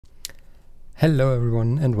Hello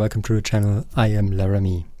everyone and welcome to the channel. I am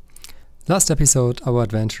Laramie. Last episode our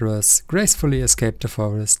adventurers gracefully escaped the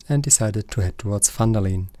forest and decided to head towards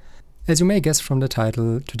Phandalin. As you may guess from the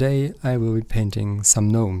title, today I will be painting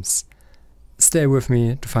some gnomes. Stay with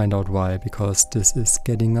me to find out why, because this is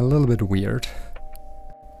getting a little bit weird.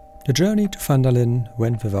 The journey to Phandalin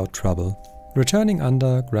went without trouble. Returning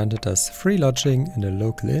under granted us free lodging in a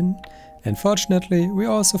local inn, and fortunately we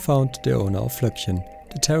also found the owner of Flöckchen,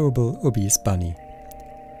 the terrible obese bunny.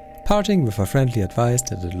 Parting with a friendly advice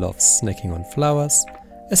that it loves snacking on flowers,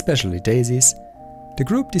 especially daisies, the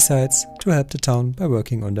group decides to help the town by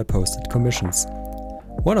working on their posted commissions,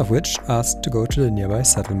 one of which asked to go to the nearby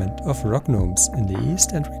settlement of rock gnomes in the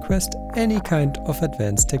east and request any kind of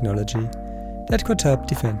advanced technology that could help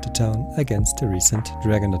defend the town against the recent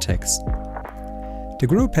dragon attacks. The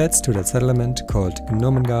group heads to that settlement called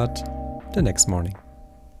Gnomengard the next morning.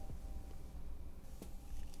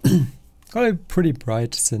 Got it pretty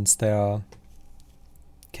bright since they are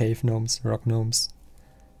cave gnomes, rock gnomes.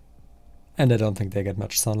 And I don't think they get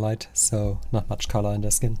much sunlight, so not much color in their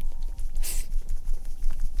skin.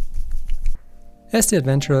 As the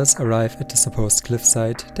adventurers arrive at the supposed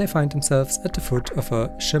cliffside, they find themselves at the foot of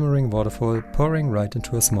a shimmering waterfall pouring right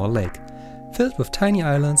into a small lake, filled with tiny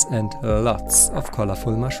islands and lots of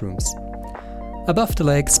colorful mushrooms. Above the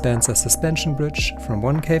lake spans a suspension bridge from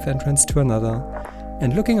one cave entrance to another,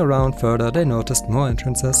 and looking around further they noticed more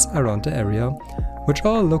entrances around the area, which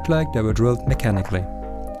all looked like they were drilled mechanically.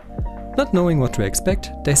 Not knowing what to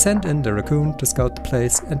expect, they sent in the raccoon to scout the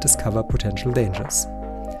place and discover potential dangers.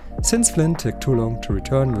 Since Flynn took too long to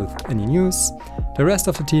return with any news, the rest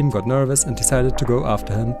of the team got nervous and decided to go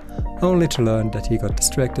after him, only to learn that he got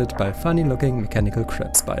distracted by funny-looking mechanical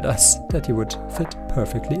crab spiders that he would fit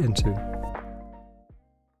perfectly into.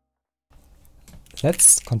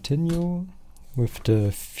 Let's continue with the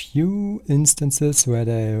few instances where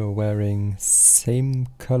they are wearing same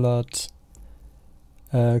colored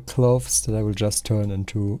clothes that I will just turn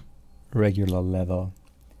into regular leather.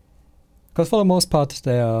 Because for the most part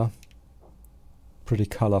they are pretty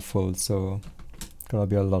colorful, so gonna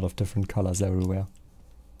be a lot of different colors everywhere.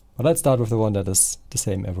 But let's start with the one that is the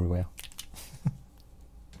same everywhere.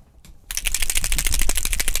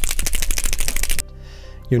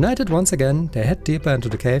 United once again, they head deeper into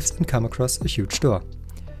the caves and come across a huge door.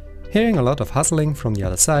 Hearing a lot of hustling from the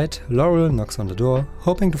other side, Laurel knocks on the door,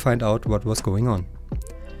 hoping to find out what was going on.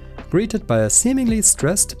 Greeted by a seemingly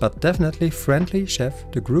stressed but definitely friendly chef,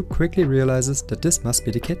 the group quickly realizes that this must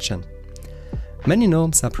be the kitchen. Many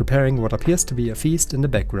gnomes are preparing what appears to be a feast in the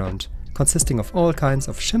background, consisting of all kinds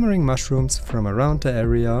of shimmering mushrooms from around the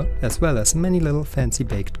area, as well as many little fancy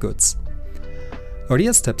baked goods.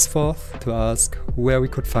 Ordia steps forth to ask where we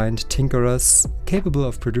could find tinkerers capable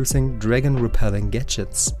of producing dragon-repelling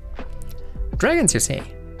gadgets. Dragons, you say?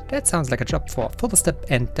 That sounds like a job for Fibblestib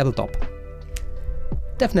and Dabbledob.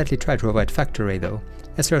 Definitely try to avoid Facktoré though,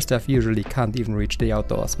 as her stuff usually can't even reach the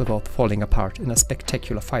outdoors without falling apart in a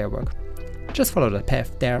spectacular firework. Just follow the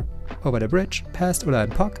path there, over the bridge, past Ulla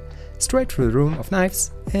and Pock, straight through the room of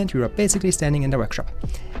knives, and you are basically standing in the workshop.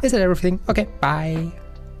 Is that everything? Okay, bye!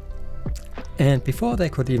 And before they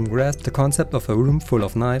could even grasp the concept of a room full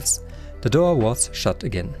of knives, the door was shut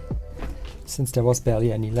again. Since there was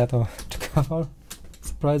barely any leather to cover,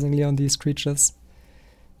 surprisingly, on these creatures,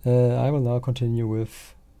 I will now continue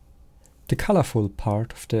with the colorful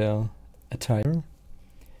part of their attire,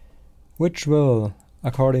 which will,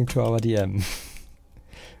 according to our DM,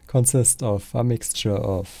 consist of a mixture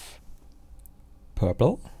of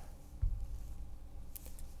purple,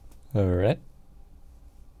 red,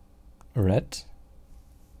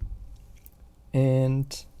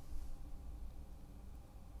 and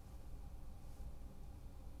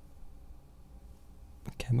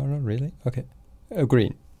camera, really? Okay,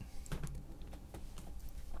 green.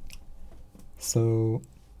 So,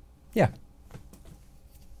 yeah,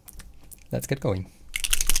 let's get going.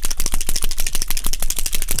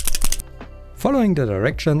 Following the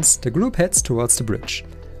directions, the group heads towards the bridge.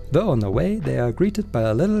 Though on the way, they are greeted by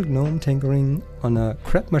a little gnome tinkering on a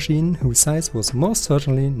crab machine whose size was most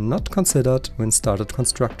certainly not considered when started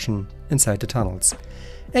construction inside the tunnels.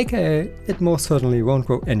 AKA, it most certainly won't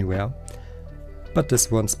go anywhere, but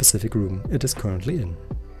this one specific room it is currently in.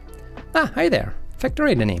 Ah, hi there.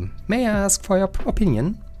 Facktoré the name. May I ask for your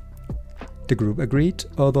opinion? The group agreed,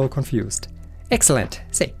 although confused. Excellent.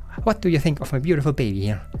 Say, what do you think of my beautiful baby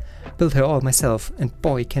here? Built her all myself, and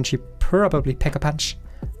boy can she probably pack a punch.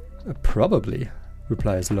 Probably,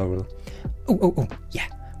 replies Laurel. Oh, yeah.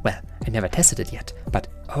 Well, I never tested it yet, but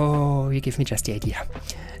oh, you give me just the idea.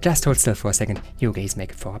 Just hold still for a second. You guys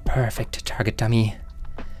make it for a perfect target dummy.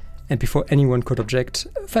 And before anyone could object,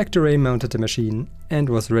 Facktoré mounted the machine and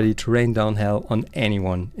was ready to rain down hell on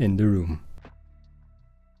anyone in the room.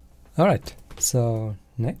 Alright, so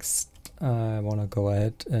next I wanna go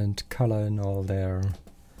ahead and color in all their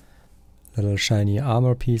little shiny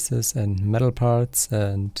armor pieces and metal parts,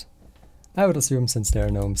 and I would assume, since they're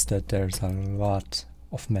gnomes, that there's a lot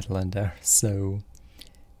of metal in there, so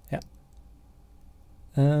yeah.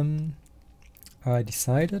 I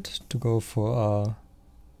decided to go for a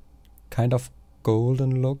kind of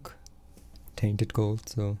golden look, tainted gold,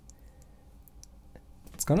 so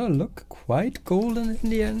it's gonna look quite golden in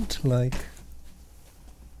the end. Like,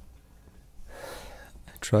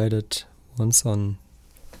 I tried it once on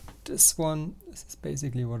this one. This is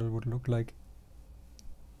basically what it would look like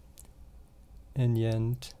in the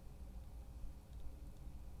end.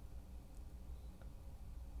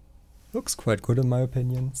 Looks quite good in my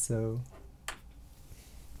opinion, so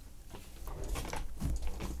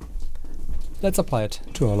let's apply it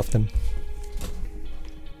to all of them.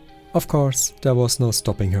 Of course, there was no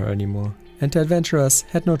stopping her anymore, and the adventurers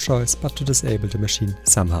had no choice but to disable the machine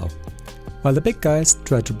somehow. While the big guys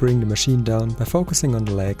tried to bring the machine down by focusing on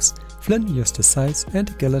the legs, Flynn used his size and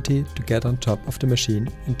agility to get on top of the machine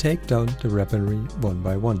and take down the weaponry one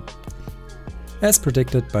by one. As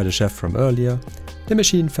predicted by the chef from earlier, the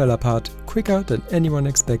machine fell apart quicker than anyone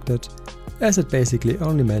expected, as it basically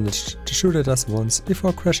only managed to shoot at us once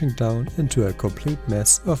before crashing down into a complete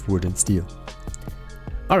mess of wood and steel.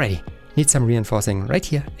 Alrighty, need some reinforcing right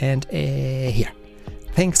here and here.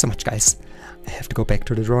 Thanks so much, guys. I have to go back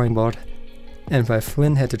to the drawing board. And while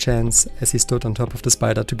Flynn had the chance, as he stood on top of the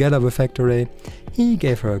spider together with Facktoré, he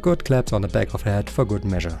gave her a good clap on the back of the head for good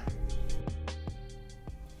measure.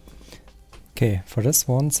 Okay, for this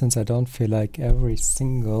one, since I don't feel like every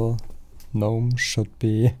single gnome should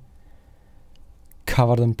be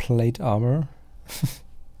covered in plate armor,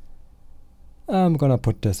 I'm gonna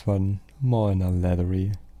put this one more in a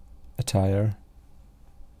leathery attire.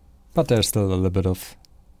 But there's still a little bit of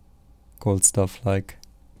gold stuff like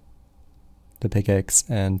the pickaxe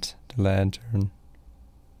and the lantern.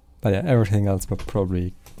 But yeah, everything else will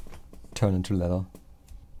probably turn into leather.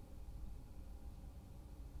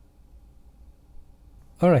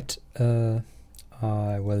 Alright,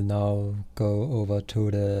 I will now go over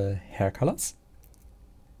to the hair colors.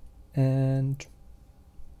 And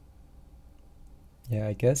yeah,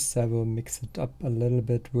 I guess I will mix it up a little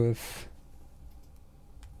bit with,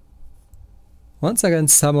 once again,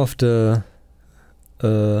 some of the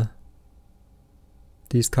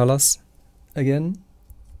these colors again.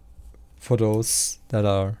 For those that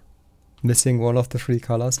are missing one of the three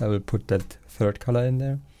colors, I will put that third color in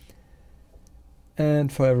there.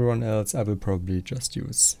 And for everyone else, I will probably just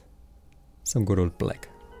use some good old black.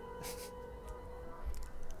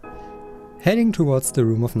 Heading towards the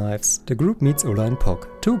Room of Knives, the group meets Ulla and Pog,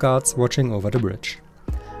 two guards watching over the bridge.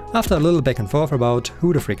 After a little back and forth about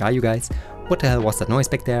who the frick are you guys, what the hell was that noise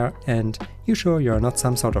back there, and you sure you're not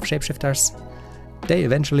some sort of shapeshifters, they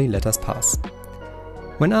eventually let us pass.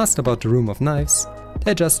 When asked about the Room of Knives,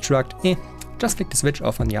 they just shrugged, just flick the switch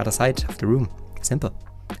off on the other side of the room. Simple.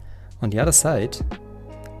 On the other side?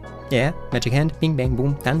 Yeah, magic hand, bing bang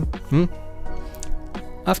boom, done.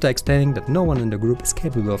 After explaining that no one in the group is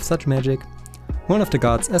capable of such magic, one of the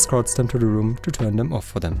guards escorts them to the room to turn them off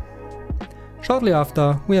for them. Shortly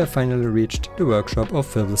after, we have finally reached the workshop of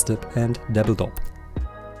Fibblestib and Dabbledob.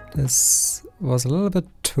 This was a little bit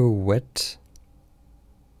too wet,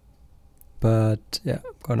 but yeah,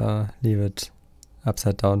 I'm gonna leave it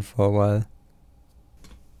upside down for a while.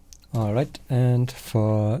 Alright, and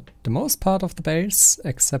for the most part of the base,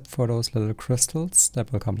 except for those little crystals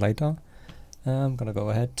that will come later, I'm gonna go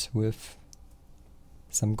ahead with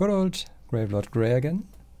some good old Gravelord Grey again,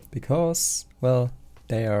 because, well,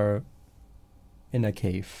 they are in a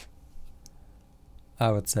cave.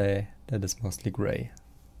 I would say that is mostly grey,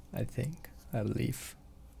 I believe.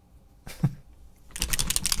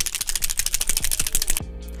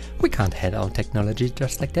 We can't head our technology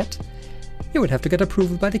just like that. You would have to get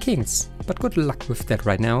approval by the kings, but good luck with that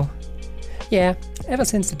right now. Yeah, ever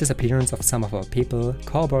since the disappearance of some of our people,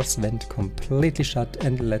 Korvus went completely shut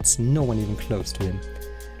and lets no one even close to him.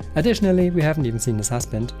 Additionally, we haven't even seen his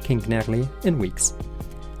husband, King Gnarly, in weeks.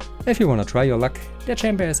 If you wanna try your luck, their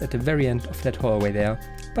chamber is at the very end of that hallway there,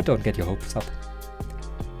 but don't get your hopes up.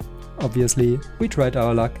 Obviously, we tried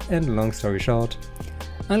our luck, and long story short,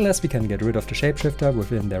 unless we can get rid of the shapeshifter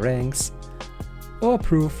within their ranks, or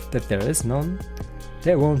prove that there is none,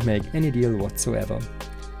 they won't make any deal whatsoever.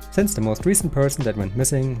 Since the most recent person that went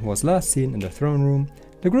missing was last seen in the throne room,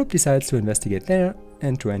 the group decides to investigate there,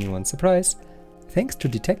 and to anyone's surprise, thanks to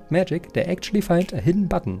detect magic, they actually find a hidden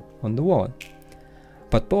button on the wall.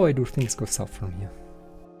 But boy, do things go south from here.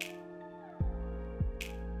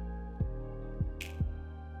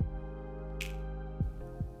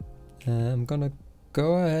 I'm gonna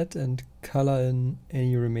go ahead and color in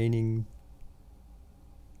any remaining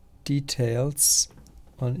details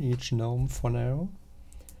on each gnome for now,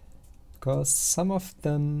 because some of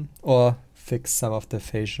them, or fix some of the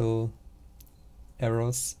facial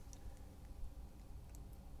errors,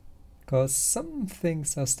 because some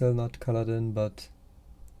things are still not colored in, but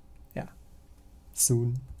yeah,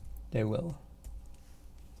 soon they will.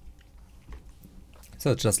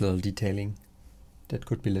 So it's just a little detailing. That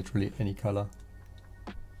could be literally any color.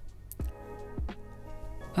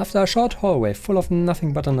 After a short hallway full of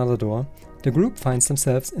nothing but another door, the group finds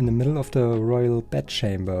themselves in the middle of the royal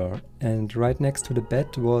bedchamber, and right next to the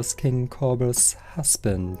bed was King Korvus'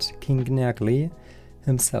 husband, King Gnergli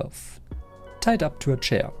himself, tied up to a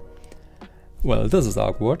chair. Well, this is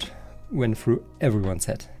awkward, went through everyone's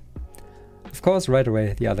head. Of course, right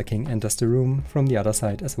away the other king enters the room from the other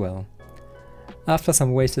side as well. After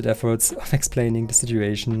some wasted efforts of explaining the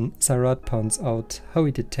situation, Sarat points out how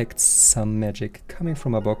he detects some magic coming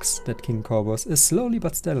from a box that King Korvus is slowly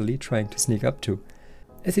but steadily trying to sneak up to.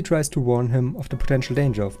 As he tries to warn him of the potential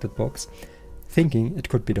danger of that box, thinking it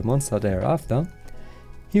could be the monster thereafter,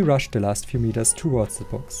 he rushed the last few meters towards the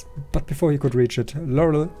box, but before he could reach it,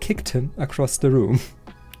 Laurel kicked him across the room.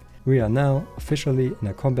 We are now officially in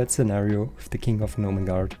a combat scenario with the King of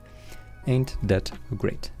Gnomengard. Ain't that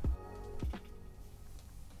great?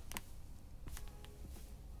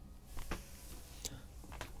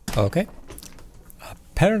 Okay,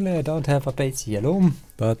 apparently I don't have a base yellow,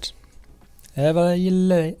 but I have a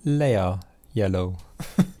layer yellow.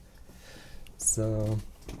 So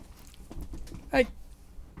I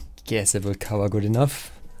guess it will cover good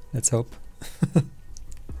enough, let's hope.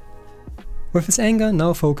 With his anger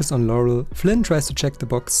now focused on Laurel, Flynn tries to check the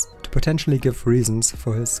box to potentially give reasons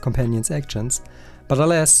for his companion's actions, but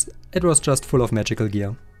alas, it was just full of magical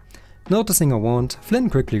gear. Noticing a wand, Flynn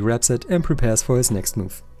quickly grabs it and prepares for his next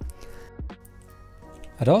move.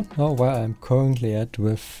 I don't know where I'm currently at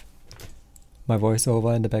with my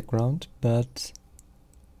voiceover in the background, but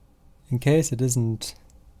in case it isn't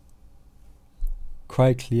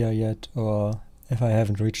quite clear yet, or if I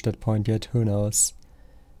haven't reached that point yet, who knows.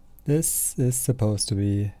 This is supposed to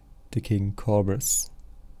be the King Korvus.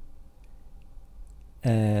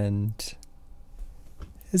 And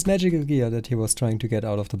his magical gear that he was trying to get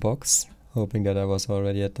out of the box, hoping that I was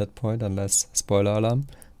already at that point, unless spoiler alarm,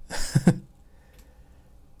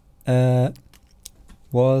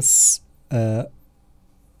 was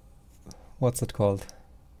what's it called?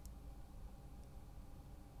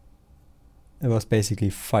 It was basically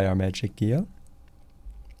fire magic gear.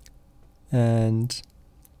 And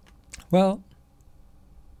well,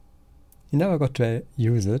 he never got to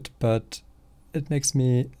use it, but it makes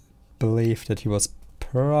me believe that he was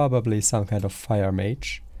probably some kind of fire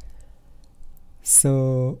mage.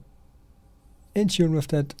 So in tune with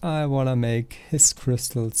that, I wanna make his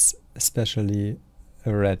crystals especially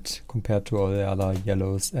red compared to all the other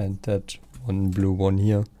yellows and that one blue one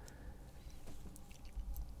here.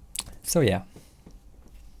 So yeah,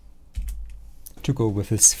 to go with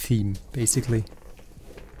his theme basically.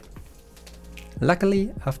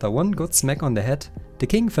 Luckily, after one good smack on the head, the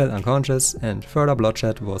king fell unconscious and further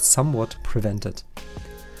bloodshed was somewhat prevented.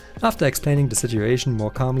 After explaining the situation more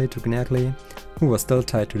calmly to Gnergli, who was still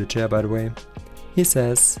tied to the chair by the way, he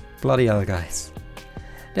says, "Bloody hell guys,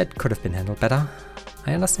 that could have been handled better.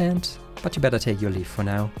 I understand, but you better take your leave for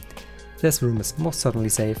now. This room is most certainly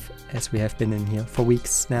safe, as we have been in here for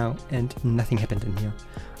weeks now and nothing happened in here.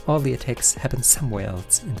 All the attacks happened somewhere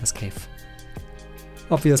else in this cave."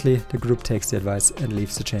 Obviously, the group takes the advice and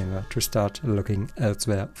leaves the chamber to start looking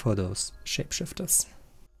elsewhere for those shapeshifters.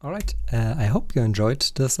 Alright, I hope you enjoyed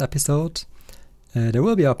this episode. There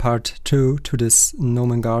will be a part 2 to this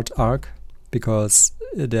Gnomengard arc, because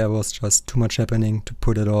there was just too much happening to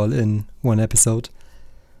put it all in one episode.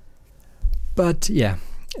 But yeah,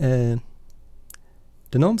 the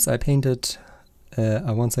gnomes I painted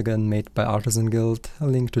are once again made by Artisan Guild. A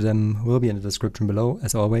link to them will be in the description below,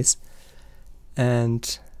 as always.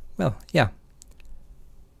 And, well, yeah.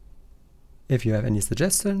 If you have any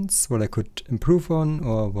suggestions, what I could improve on,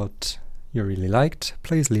 or what you really liked,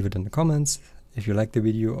 please leave it in the comments. If you liked the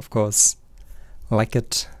video, of course, like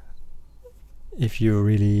it. If you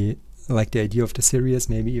really like the idea of the series,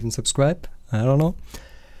 maybe even subscribe. I don't know.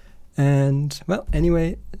 And, well,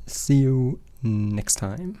 anyway, see you next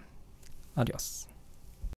time. Adios.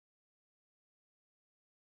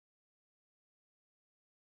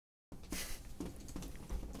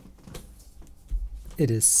 It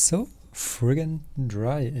is so friggin'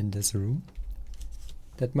 dry in this room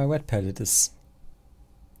that my wet palette is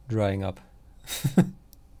drying up.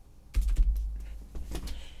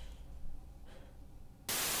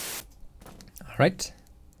 Alright.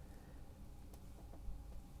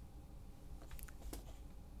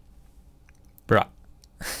 Bruh.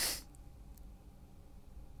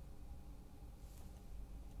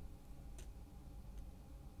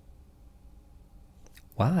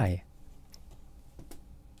 Why?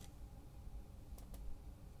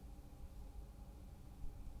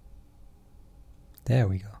 There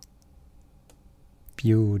we go.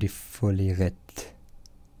 Beautifully red.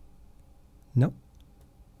 No.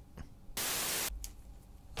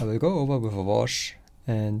 I will go over with a wash,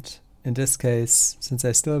 and in this case, since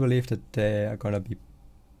I still believe that they are gonna be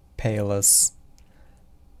pale as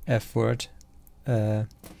F word, I'm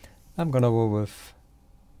gonna go with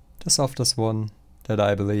the softest one that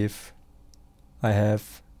I believe I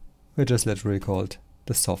have, which is literally called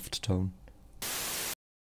the soft tone.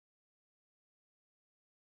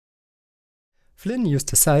 Flynn used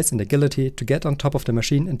his size and agility to get on top of the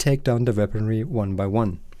machine and take down the weaponry one by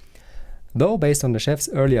one. Though, based on the chef's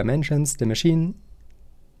earlier mentions, the machine...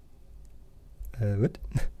 what?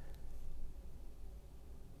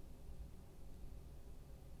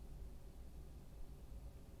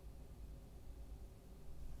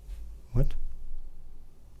 What?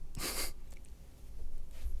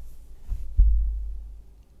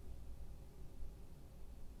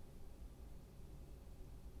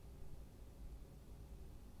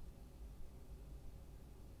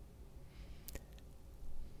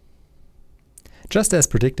 Just as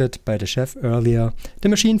predicted by the chef earlier, the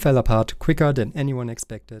machine fell apart quicker than anyone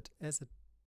expected, as it